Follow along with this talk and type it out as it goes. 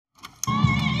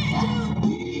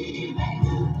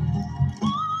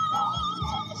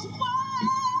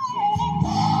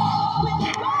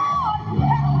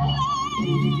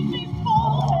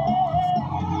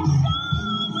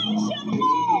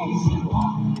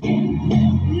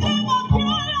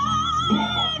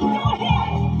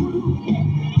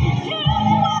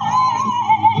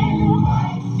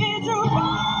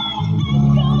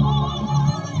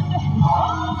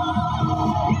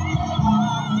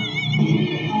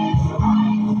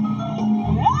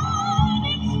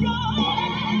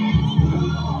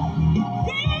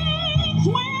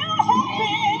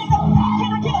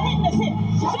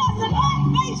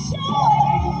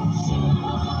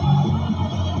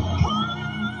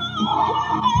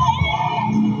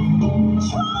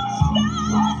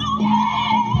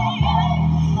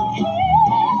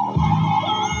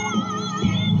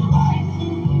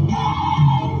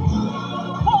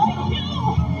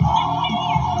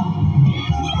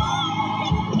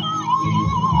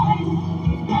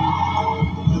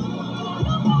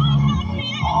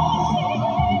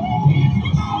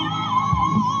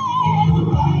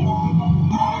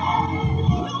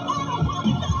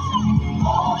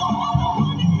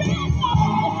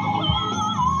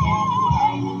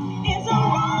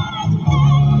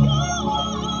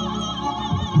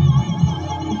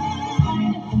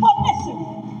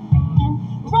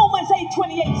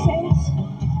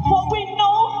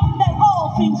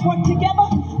Work together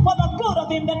for the good of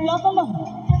them that love the Lord.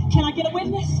 Can I get a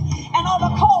witness? And are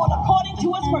the called according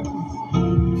to his purpose.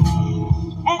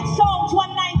 And Psalms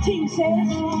 119 says,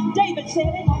 David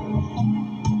said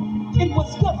it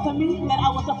was good for me that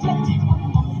I was afflicted,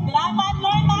 that I might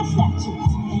learn thy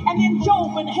statutes. And then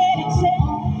Job in the head it said,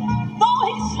 though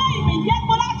he slay me, yet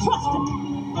will I trust him.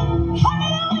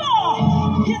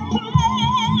 Hallelujah! His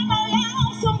plan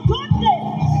allows some good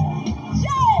days.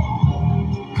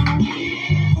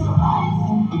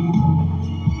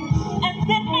 And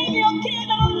then maybe again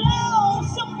allow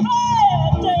some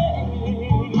bad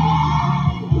days.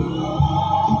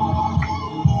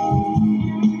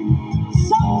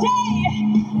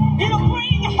 Someday it'll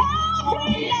bring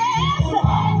happiness.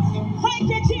 Thank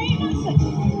you, Jesus.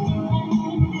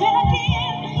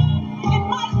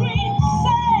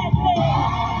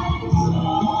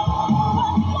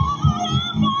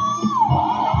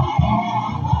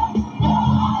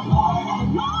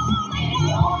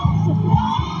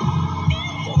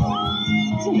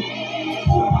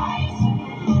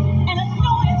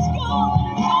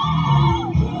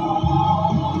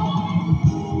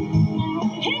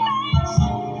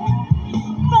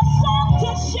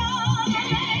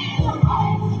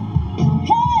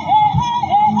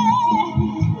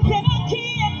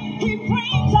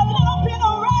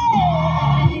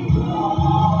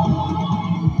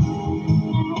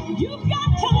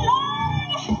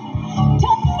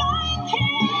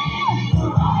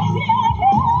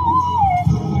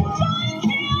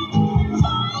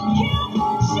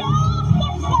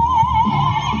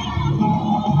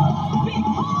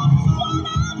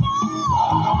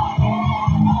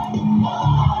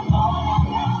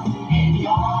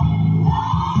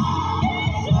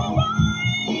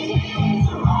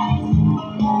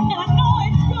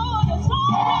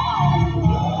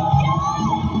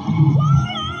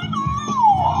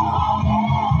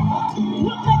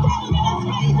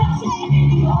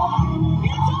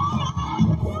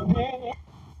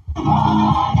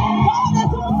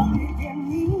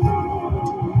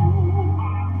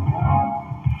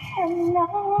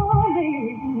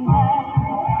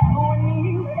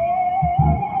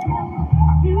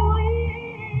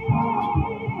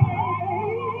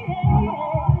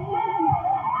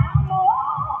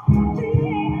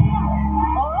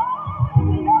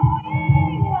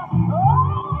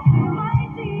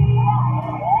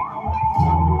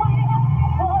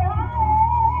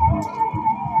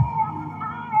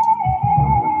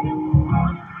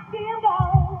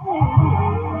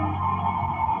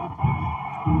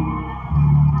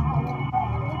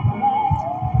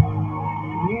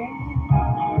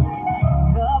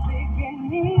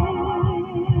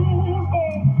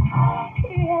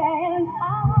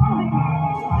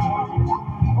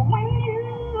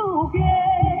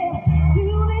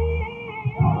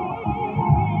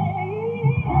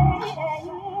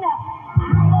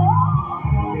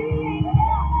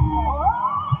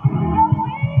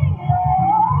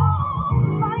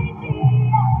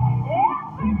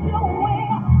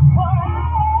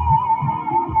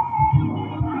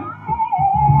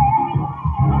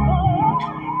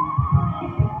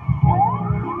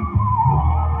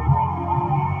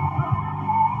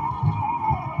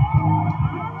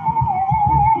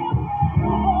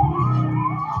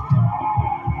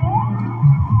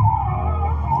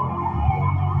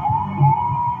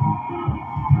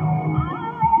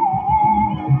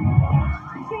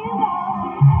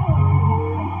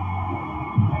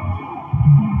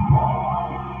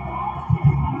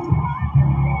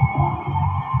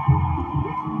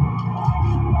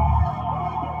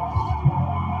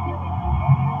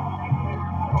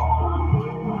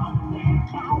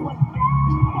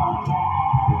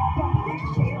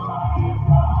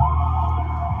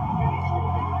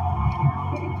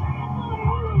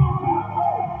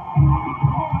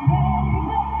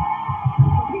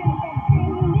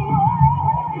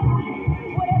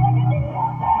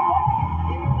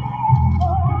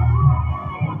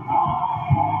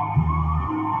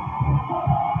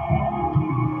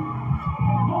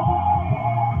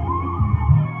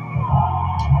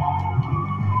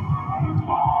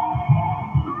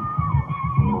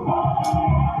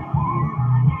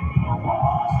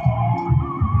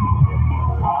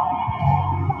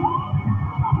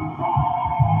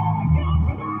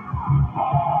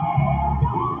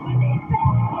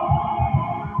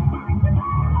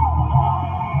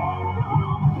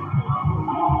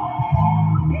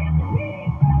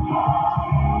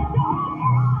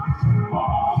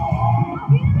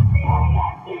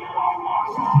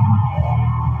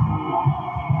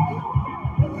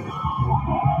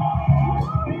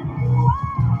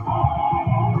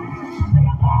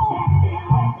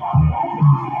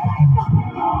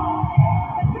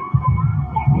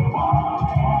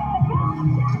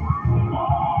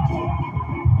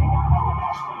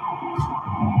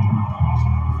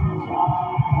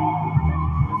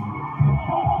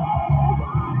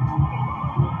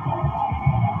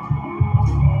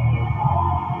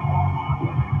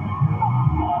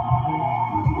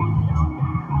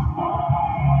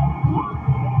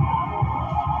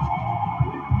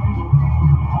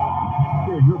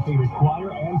 Your favorite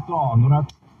choir and song on our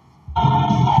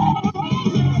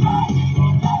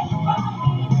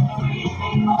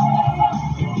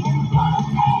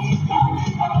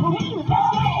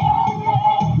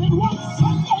Then one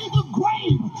Sunday the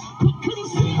grave could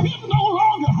conceal him no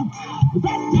longer.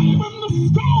 That demon, the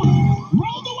stone,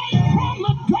 rolled away from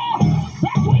the door.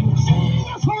 That's when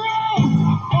Jesus arose.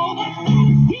 Oh, that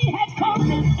he had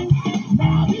conquered.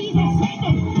 Now he's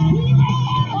ascended. He's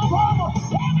all over.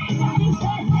 Everybody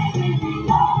say,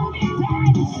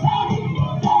 Daddy, say,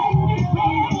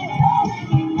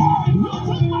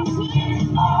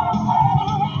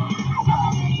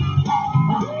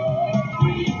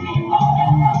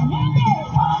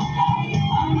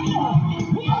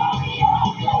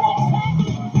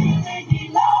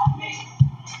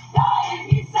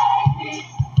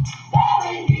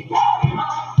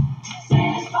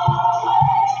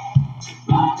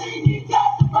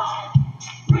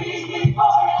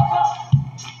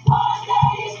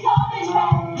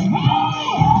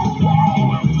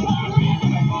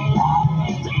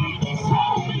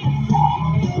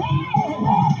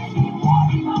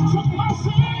 you took my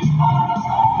sin.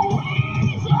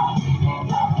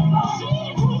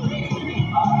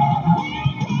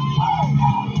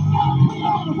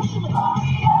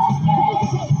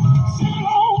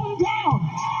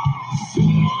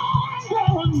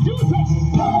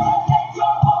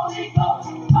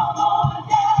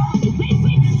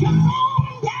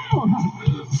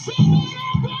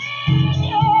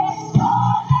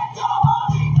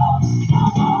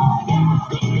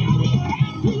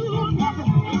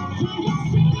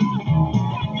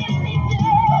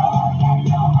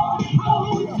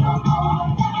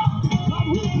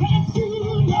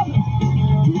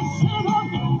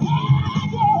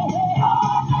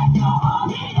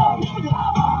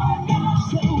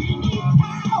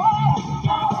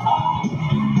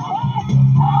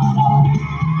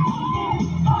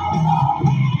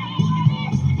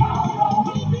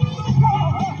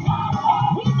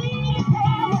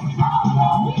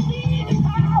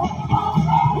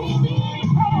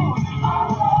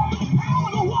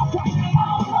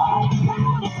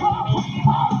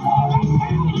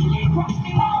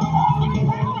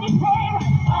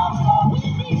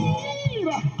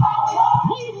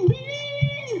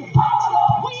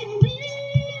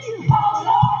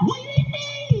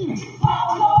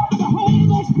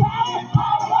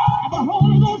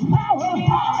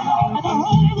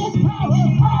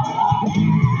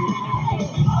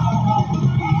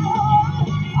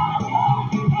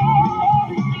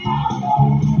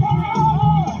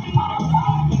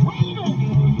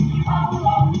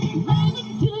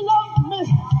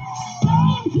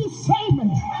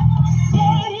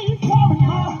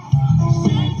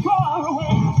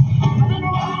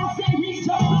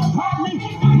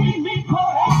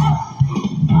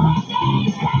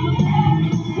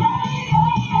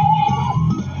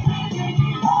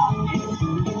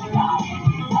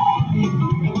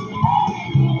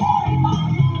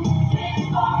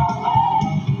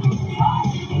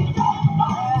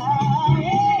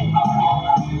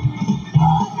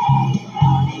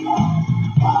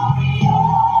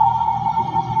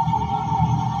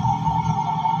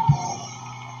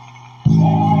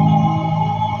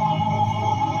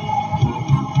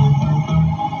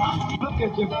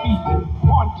 At your feet and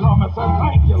point to them and say,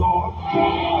 thank you, Lord,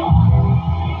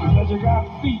 that you got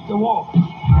feet to walk.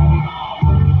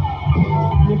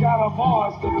 You got a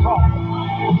voice to talk.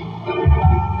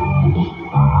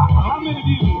 How many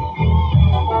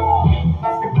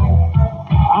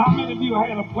of you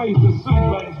had a place to sleep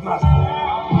last night?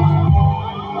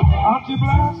 Aren't you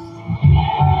blessed?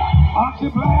 Aren't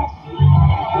you blessed?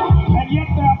 And yet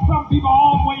there are some people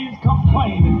always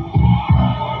complaining.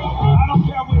 I don't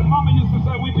care what Mama used to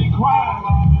say, we be crying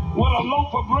with a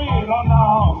loaf of bread on the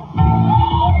arm.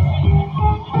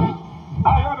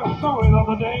 I heard a story the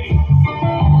other day.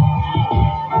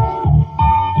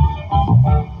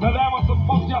 Now there was some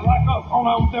folks just like us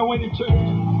on their way to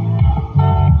church.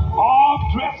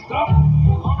 All dressed up.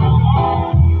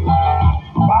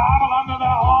 Bible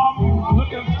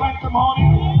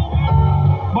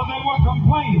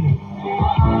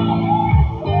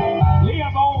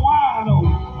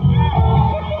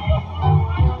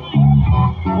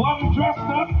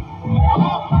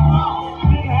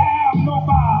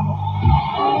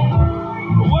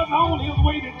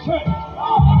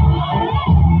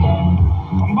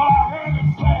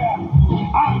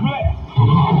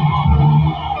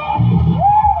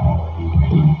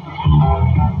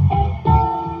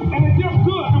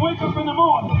wake up in the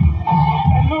morning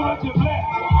and know that you're blessed.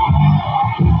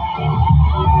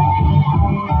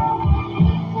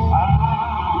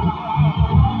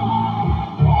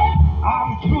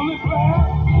 I'm truly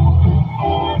blessed.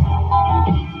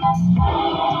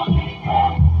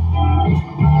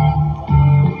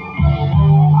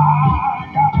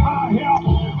 I got my health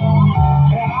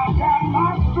and I got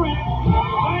my strength.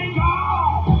 Thank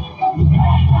God.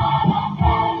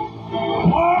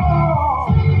 Whoa,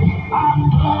 I'm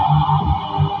blessed.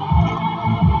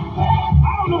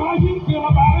 I don't know how you feel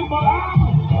about it, but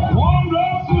I'm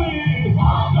wondrously.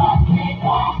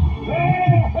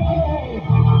 Hey, hey,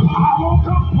 I won't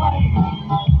complain.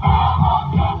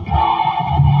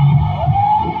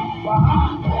 But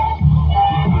I'm blessed.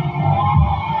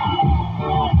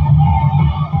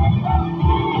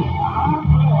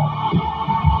 I'm blessed.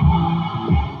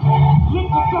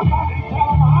 Look at somebody and tell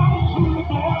them I'm truly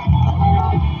blessed.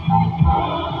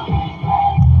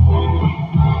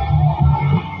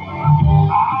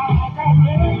 I got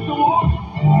legs to walk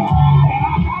and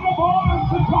I got a voice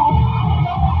to talk.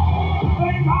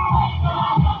 Thank God.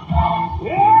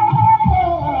 Yeah,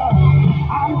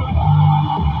 I'm blessed.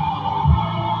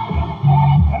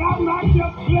 And I'm not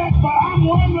just blessed, but I'm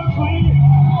wonderfully.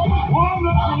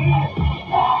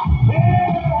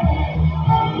 Yeah,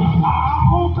 I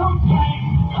won't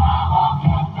complain.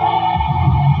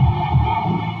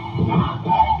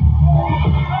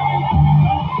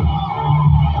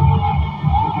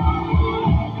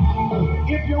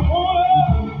 If you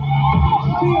want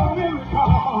to see a miracle,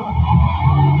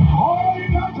 all you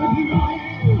got to do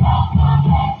is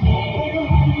take a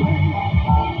look at me.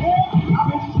 Yeah, I've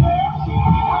been blessed,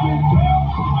 I've been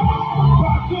kept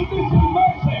by goodness and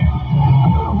mercy.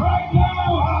 Right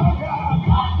now I've got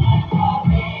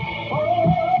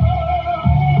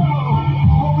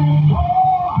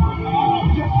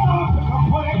you start to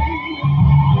complain.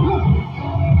 Look,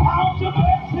 count your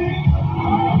blessings,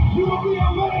 you'll be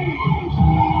amazed.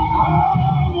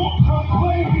 I won't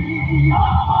complain.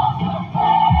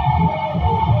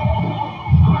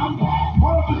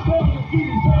 What if you say to feet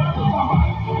and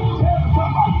tell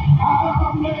somebody,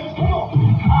 I'm blessed. Come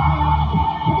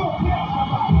on,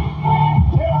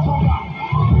 tell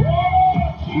somebody,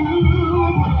 yes,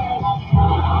 you're blessed.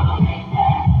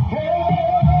 Hey,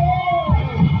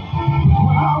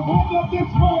 when I woke up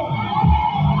this morning,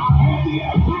 I had the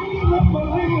activity of my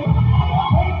limbs.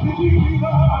 Thank you, Jesus.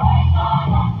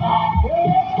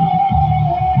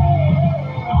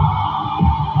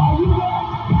 Are you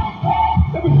blessed?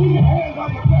 Let me see your hands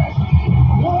on your chest.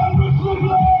 Wonderfully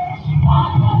blessed.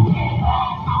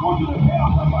 I want you to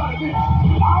tell somebody this.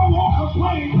 I won't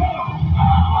complain now.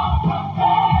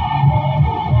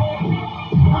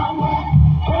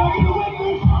 Can I get a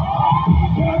witness?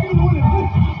 Can I get a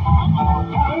witness?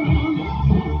 Hallelujah.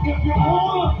 If you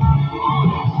want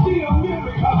to see a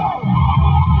miracle,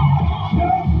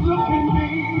 just look at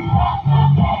me.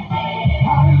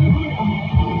 Hallelujah.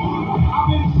 I've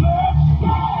been blessed.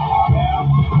 Yeah.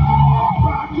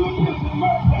 By goodness and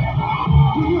mercy.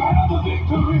 Do you have the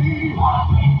victory?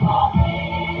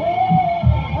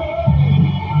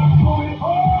 So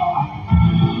before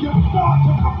you start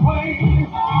to complain,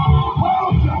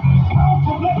 count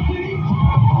your blessings.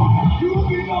 You'll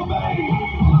be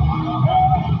amazed.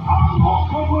 I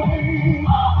walk away.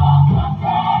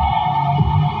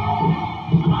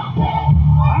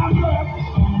 I'm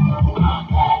blessed.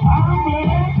 I'm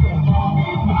blessed.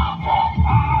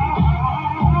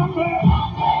 I'm blessed.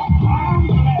 I'm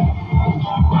blessed.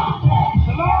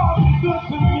 The Lord is good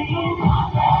to me.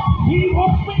 He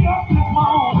woke me up this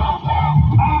morning.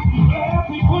 I'm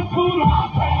blessed. He put food on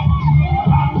my plate.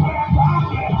 I'm blessed. I'm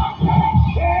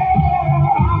blessed.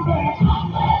 Yeah, I'm blessed.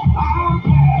 I'm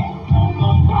blessed.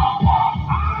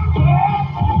 I'm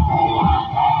blessed.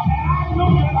 And I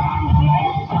know that I'm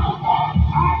blessed.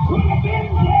 I could have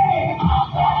been dead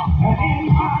and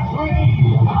in my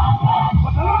grave.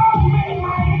 But the Lord made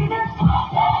my enemies.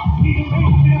 He made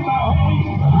them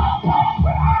behave.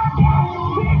 But I got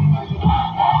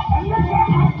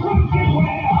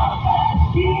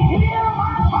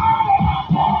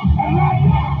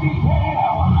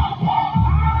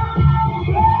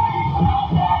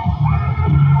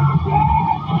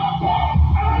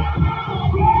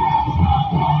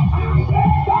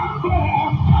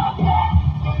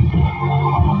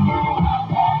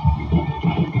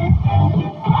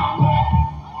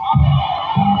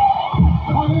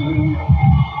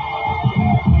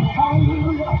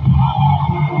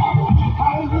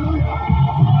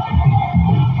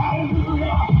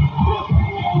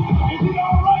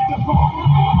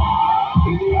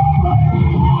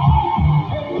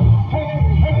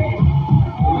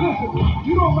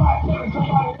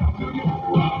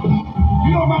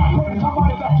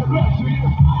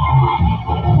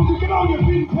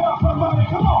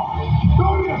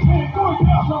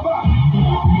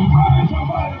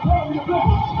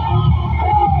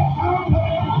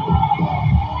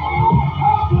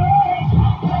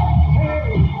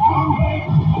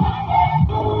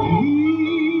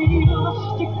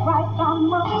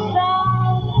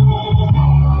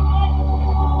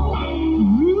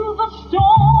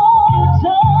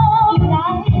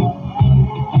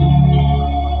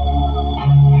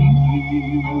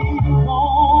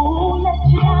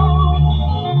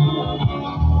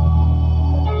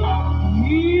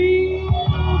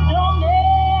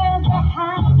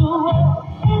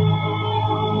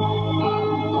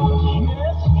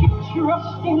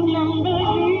trusting and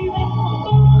believing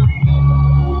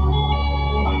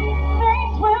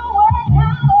things will work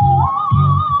out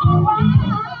all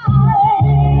right.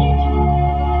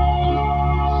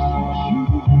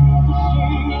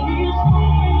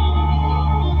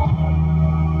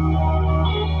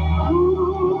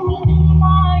 Whom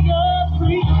I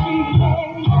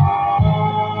appreciate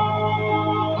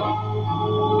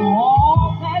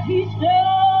all that He's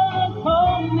done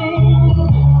for me.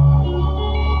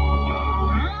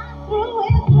 I'm through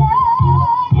His love.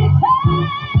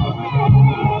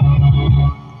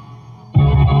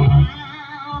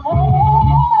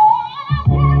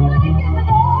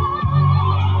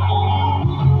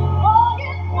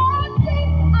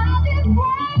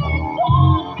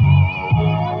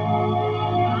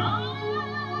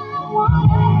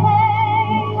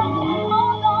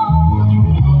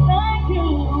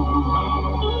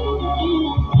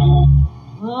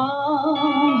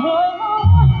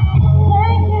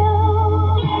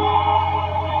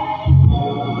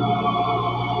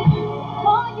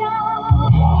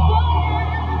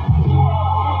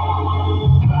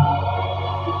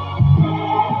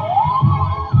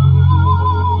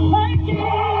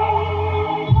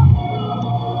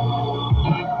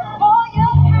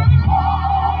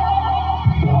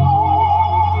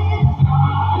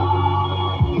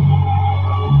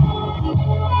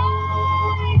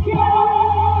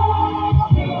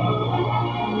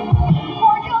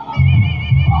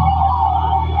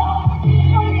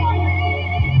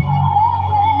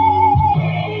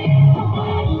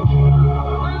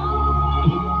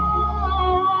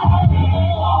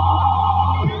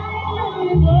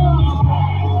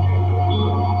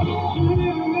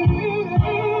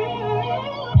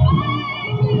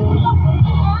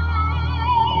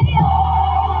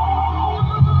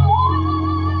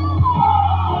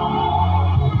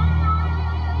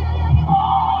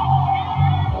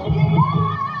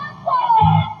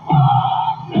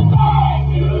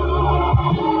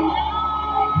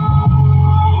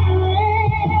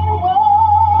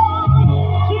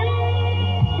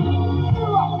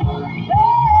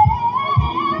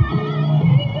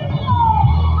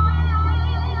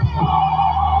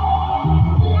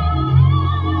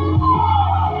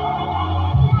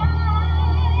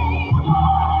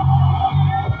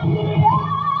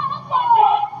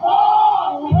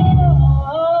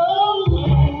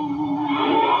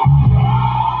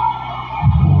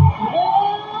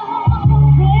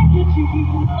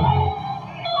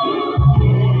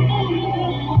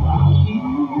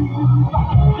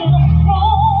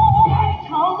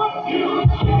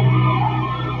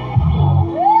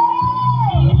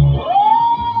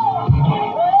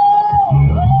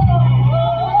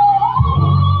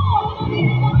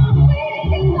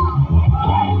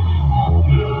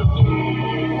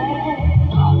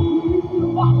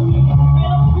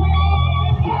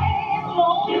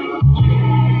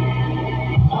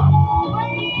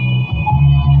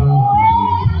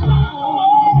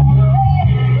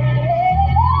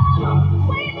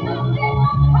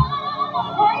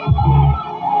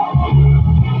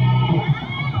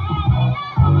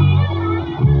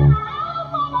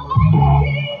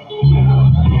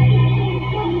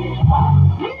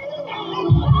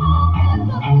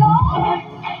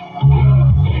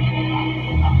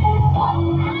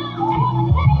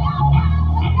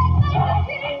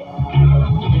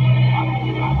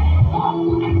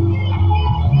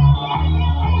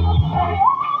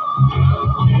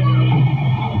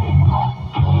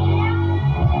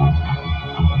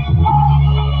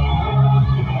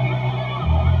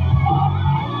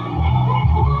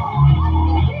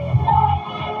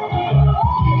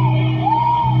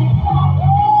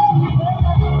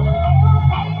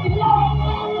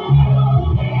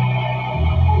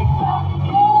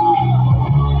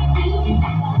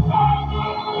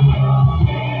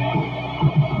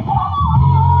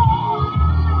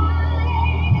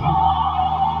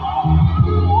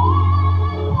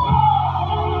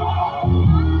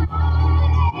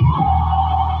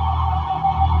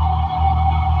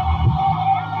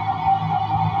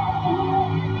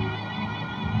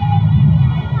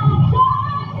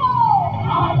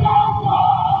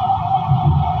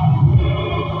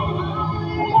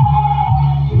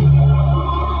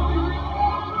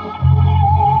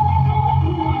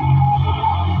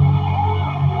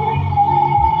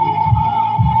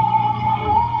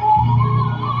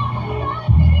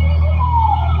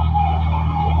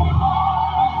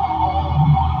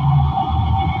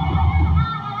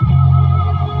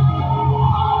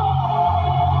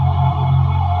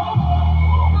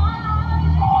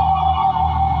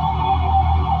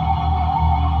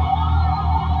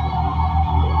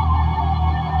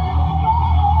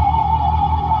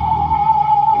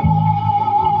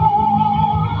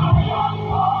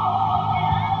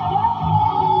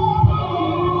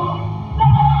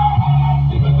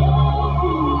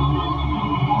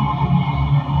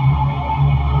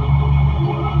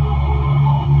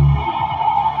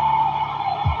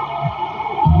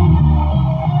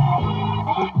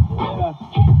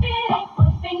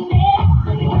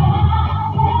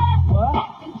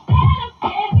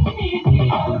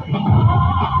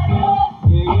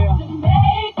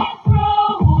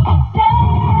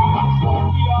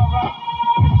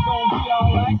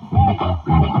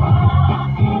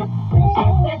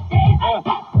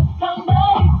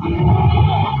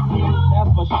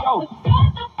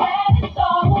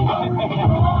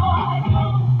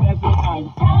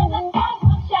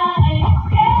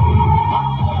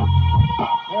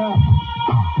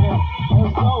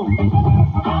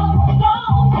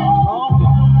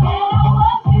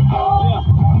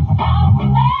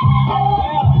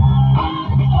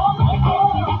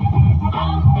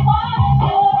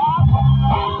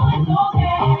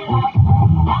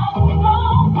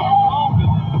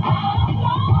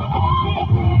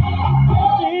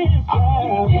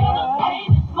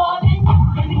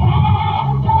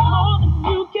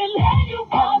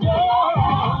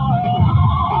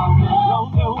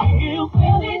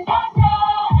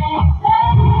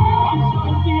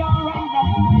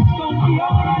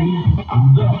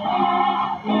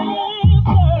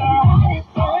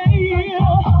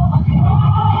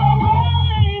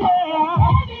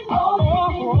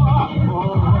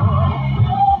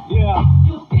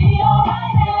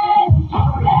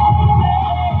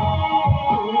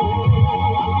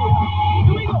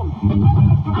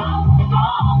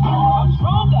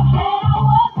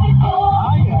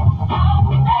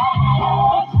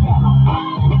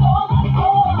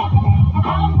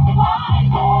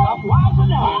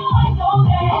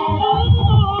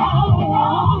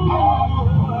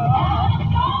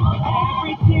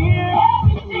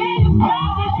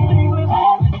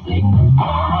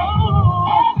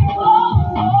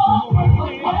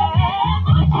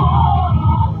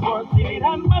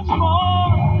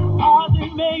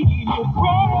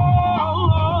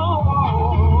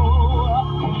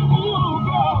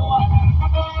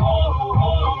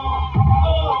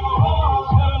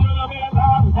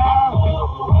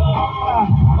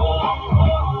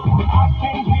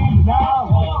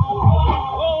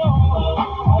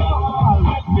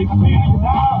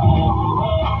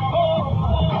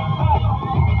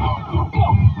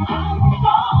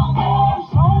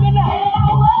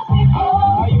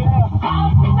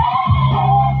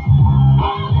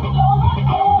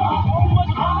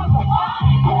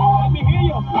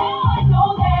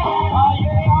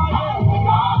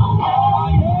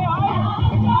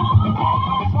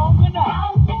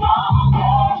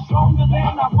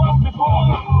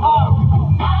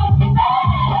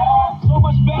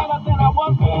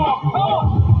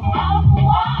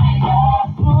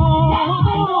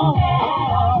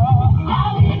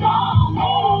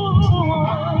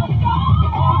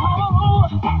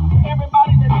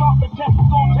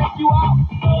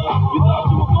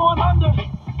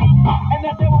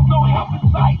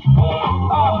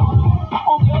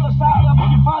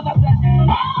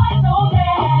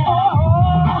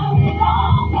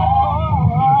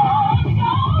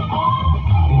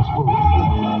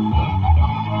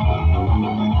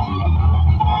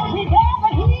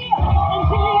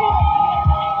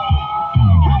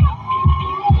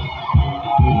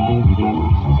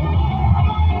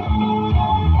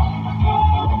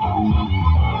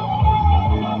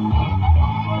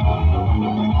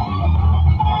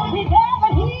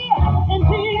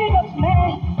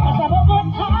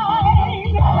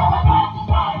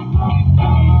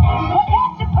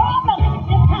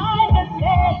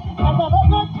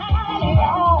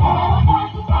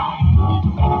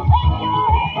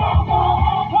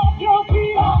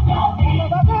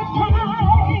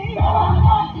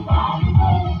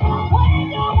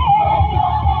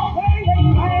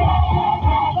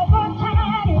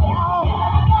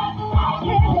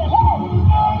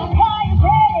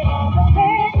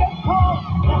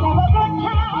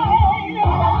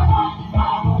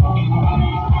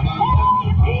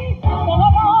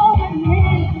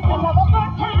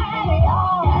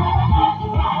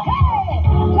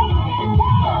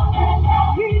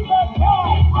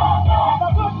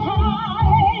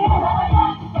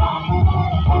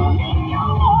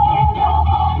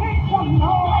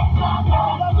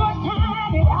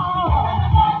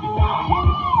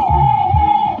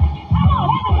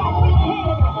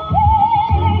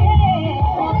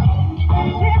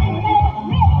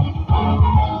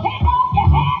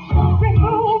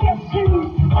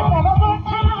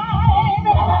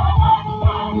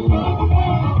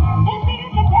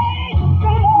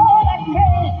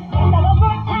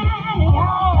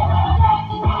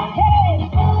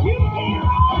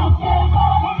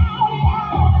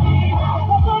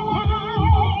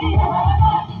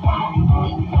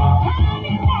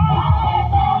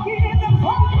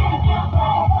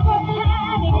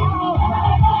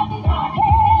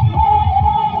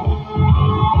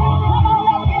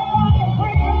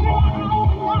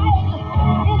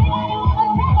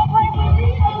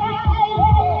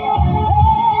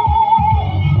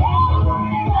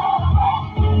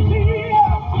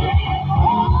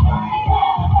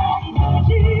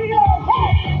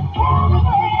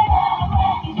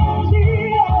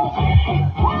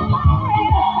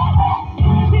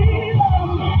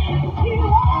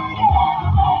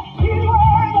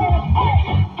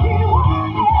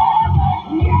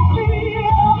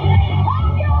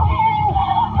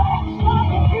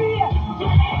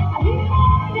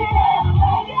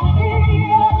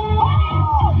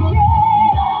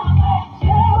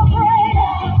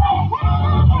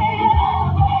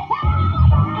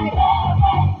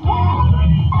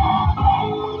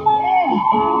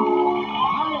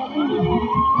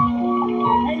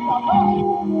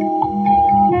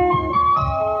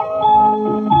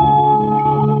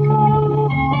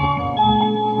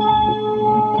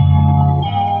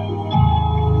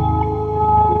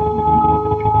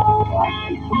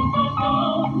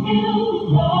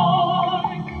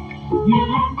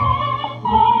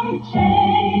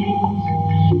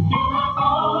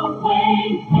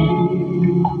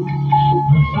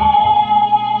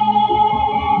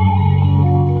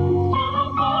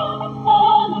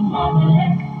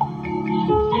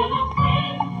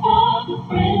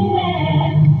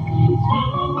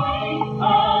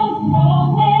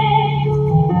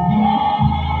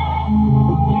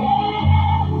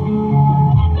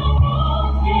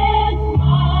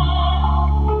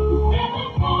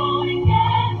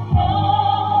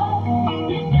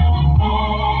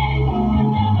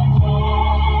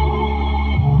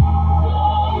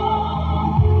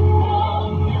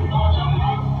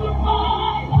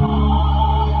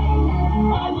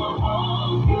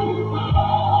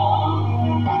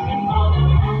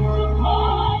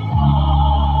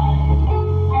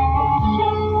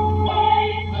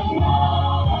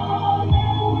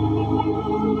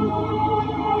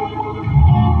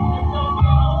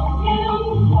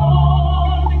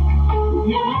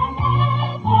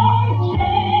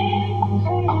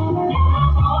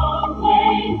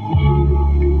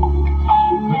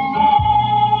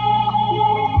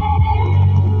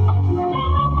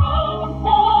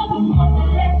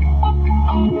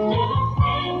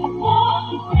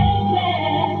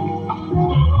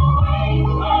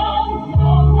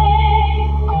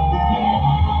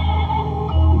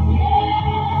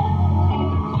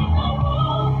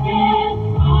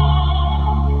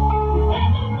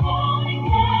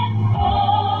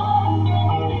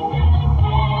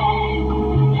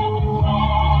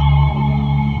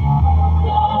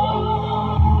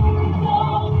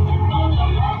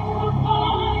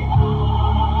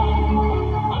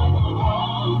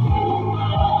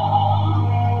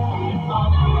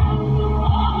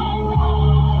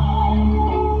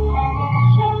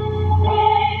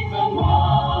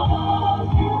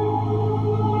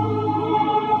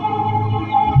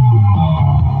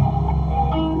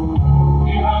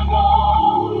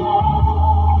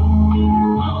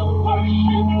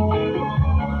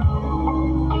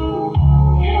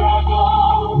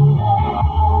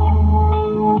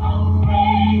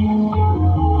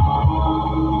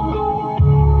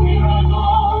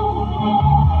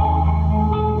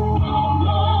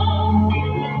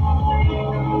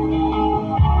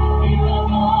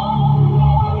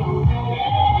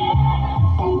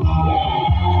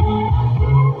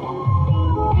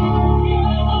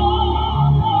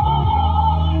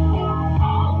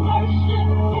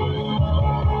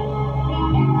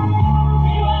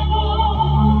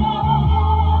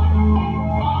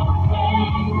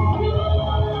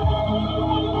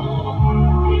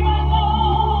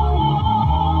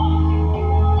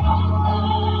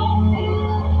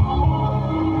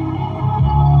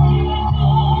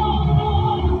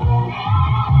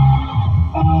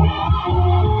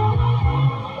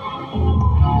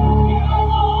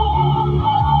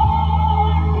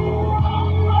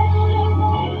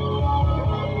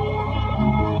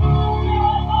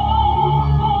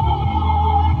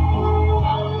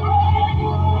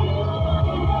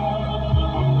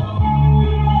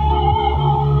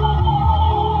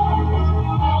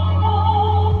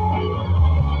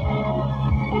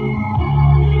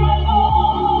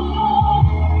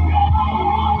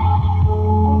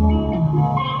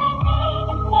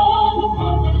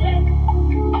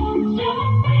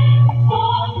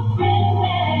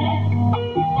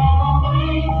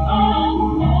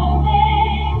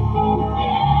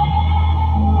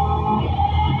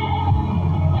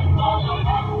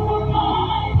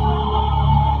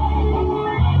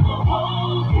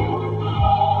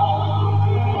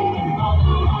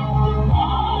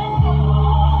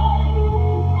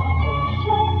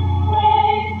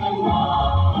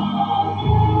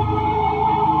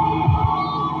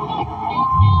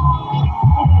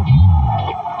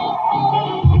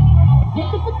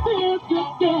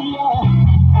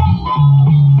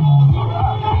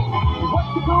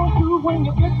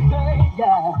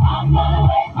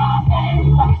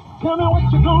 me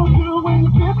what you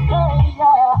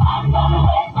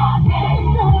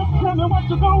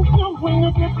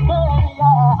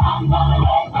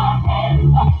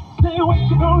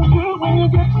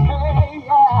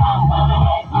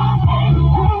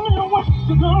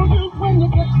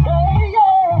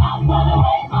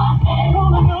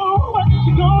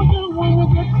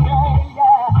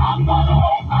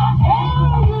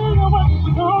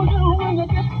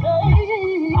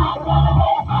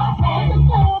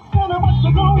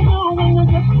gonna do when you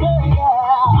get there.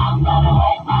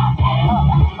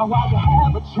 while you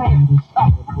have a chance,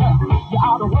 you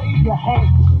ought to wave your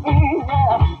hands.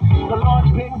 Yeah. The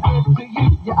Lord's been good to you.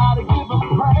 You ought to give him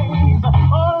praise.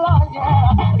 Oh Lord,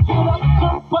 yeah. Get up,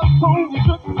 jump up on your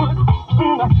good foot,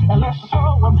 and let's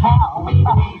show him how.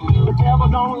 The devil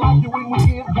don't like you when we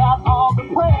give God all the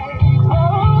praise.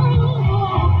 Oh,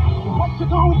 what you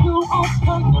gonna do on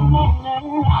Sunday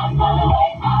morning? I'm gonna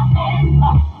wave my hands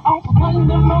on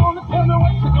Sunday morning. Tell me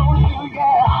what you gonna do,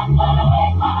 yeah. I'm gonna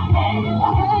wave my hands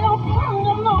on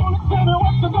Sunday morning. Tell me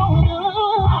what you gonna do.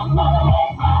 I'm gonna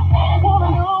wave my hands. Wanna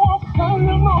know on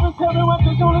Sunday morning? Tell me what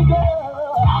you gonna do.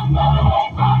 I'm gonna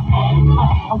wave my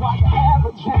hands. While you have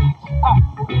a chance,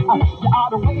 you ought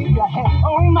to wave your hand.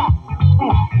 Oh my,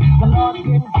 the Lord's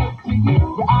been good to you.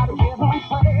 You ought to give him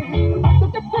praise.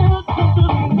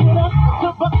 Get up,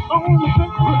 jump up on your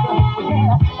good foot,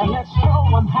 yeah, and let's show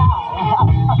him how.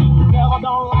 The devil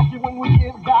don't like you when we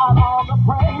give God all the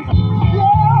praise.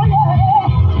 Yeah,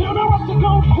 yeah. You know what you're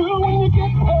gonna do when you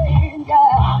get paid, yeah.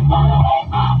 I'm gonna wave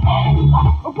my hands.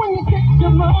 When you get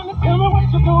your money, tell me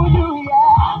what you're gonna do,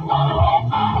 yeah. I'm gonna wave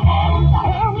my hands.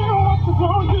 Tell me what you're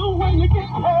gonna do when you get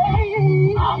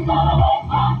paid. I'm gonna wave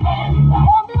my hands.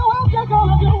 Tell me what you're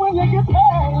gonna do when you get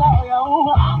paid, oh, yo.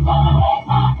 I'm gonna wave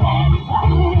my hands.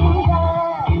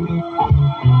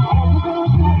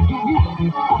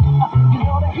 You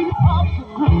know that he pops the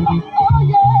through. Oh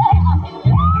yeah.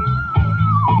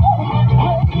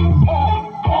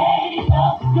 Praise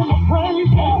up, give me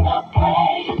praise up,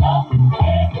 praise up.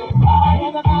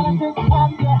 Everybody just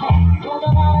clap your hands.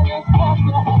 Everybody just clap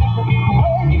your hands.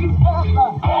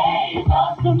 Praise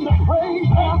up, give me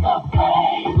praise up,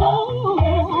 praise up.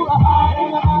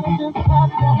 Everybody just clap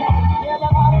your hands.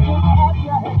 Everybody just clap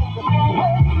your hands.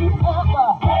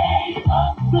 Praise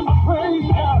up, give me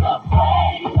praise up,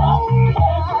 praise up.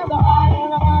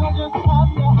 Everybody just clap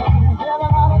your hands.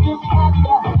 Everybody just clap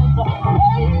your hands.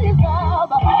 Praise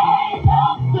up,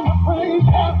 give me praise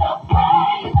up,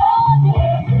 praise up.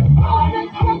 Everybody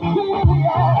touch him,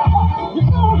 yeah. You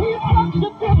know he's got to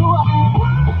do.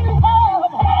 Praise up,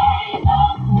 praise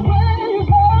up,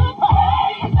 praise up,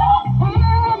 praise up.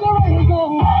 And the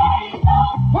raising, praise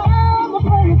up, and the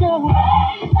praising,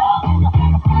 praise up.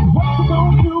 What you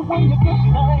gonna do when you get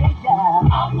paid, yeah?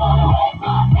 I'm gonna wave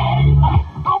my hands.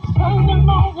 I'm Sunday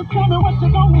morning, tell me what you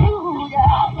gonna do, yeah.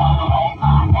 I'm gonna wave my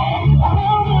hands.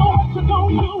 Tell me what you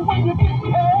gonna do when you get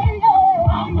paid,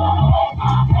 yeah. I'm gonna wave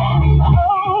my hands.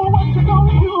 Oh, what you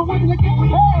gonna do when you get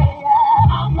paid,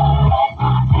 yeah. I'm gonna wave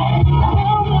my hands.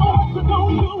 Tell me what you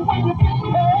gonna do when you get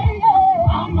paid,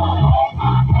 yeah. I'm gonna wave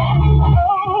my hands.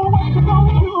 Oh, what you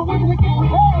gonna do when you get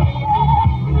paid, yeah.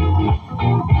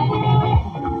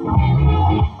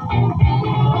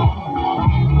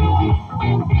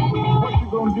 What you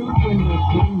gonna do when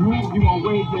you gonna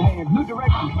wave your hand? New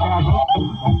direction, Chicago.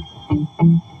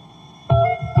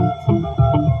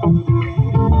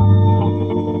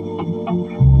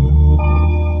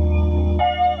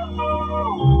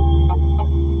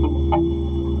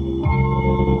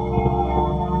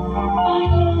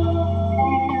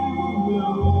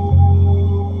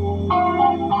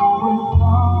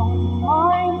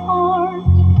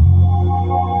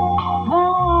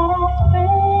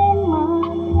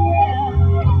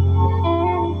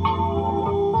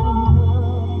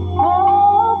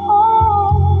 Oh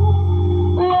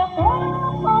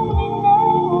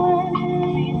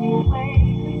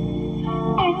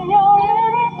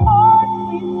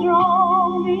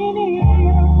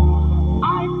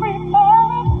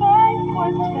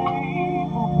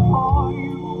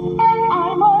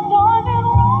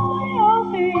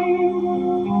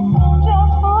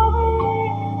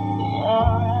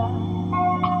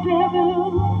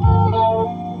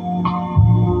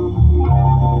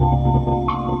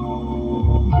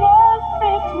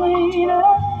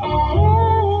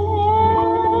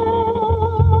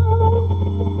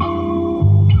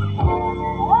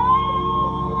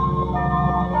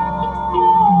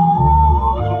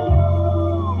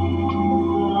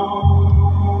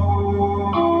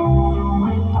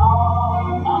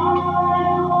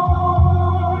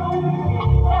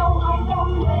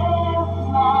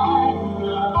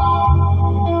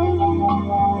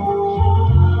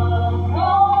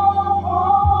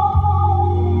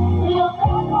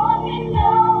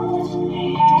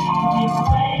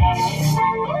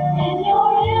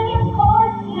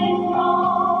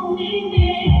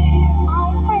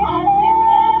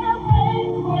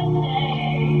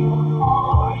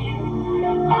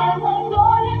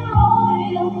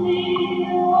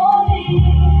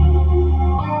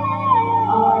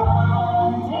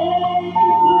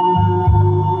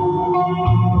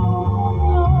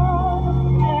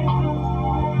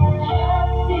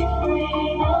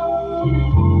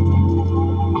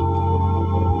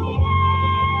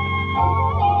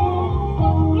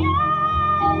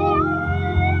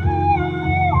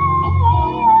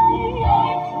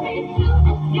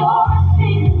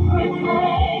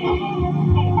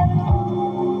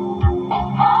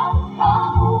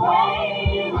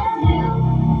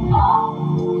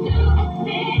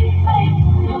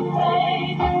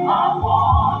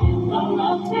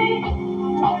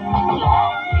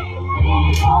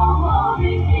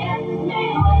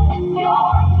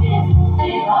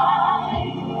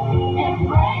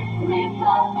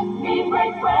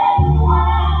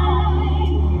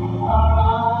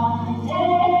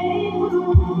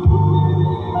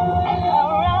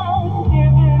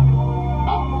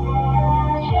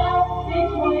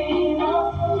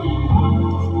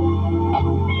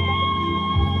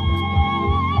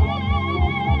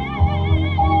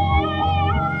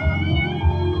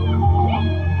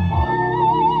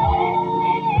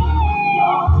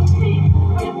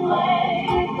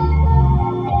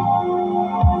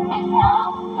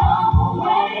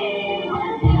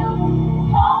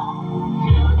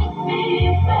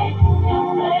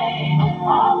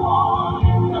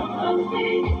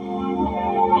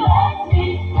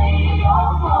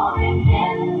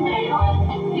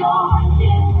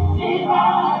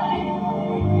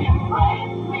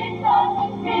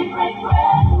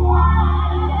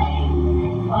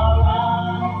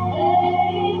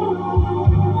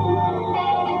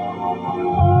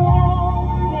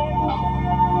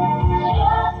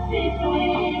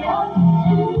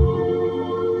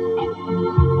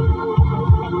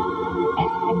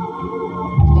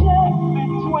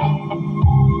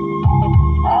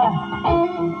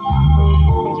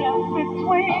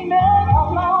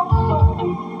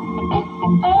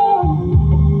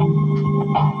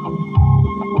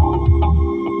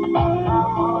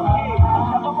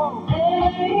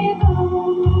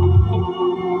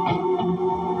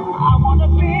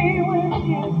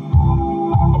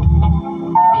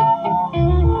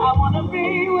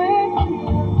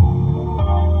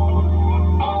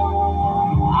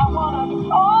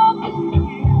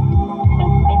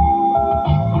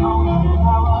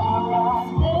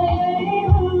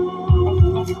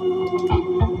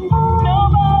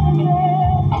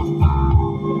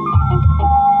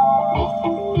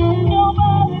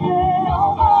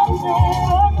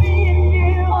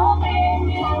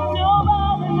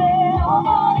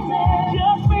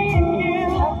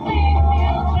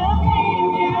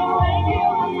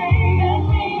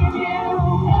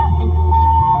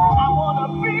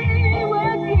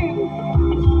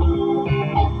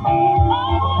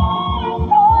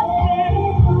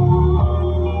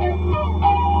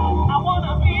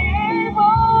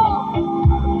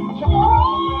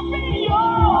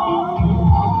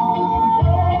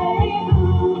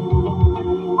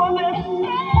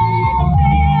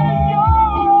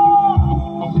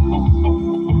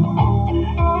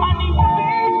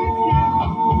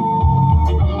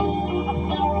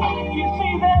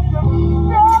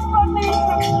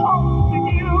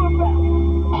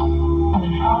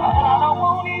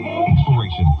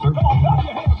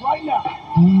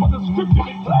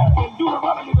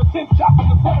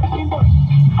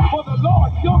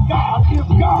God is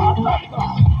God,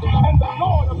 and the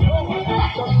Lord of Lords,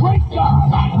 the great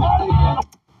God.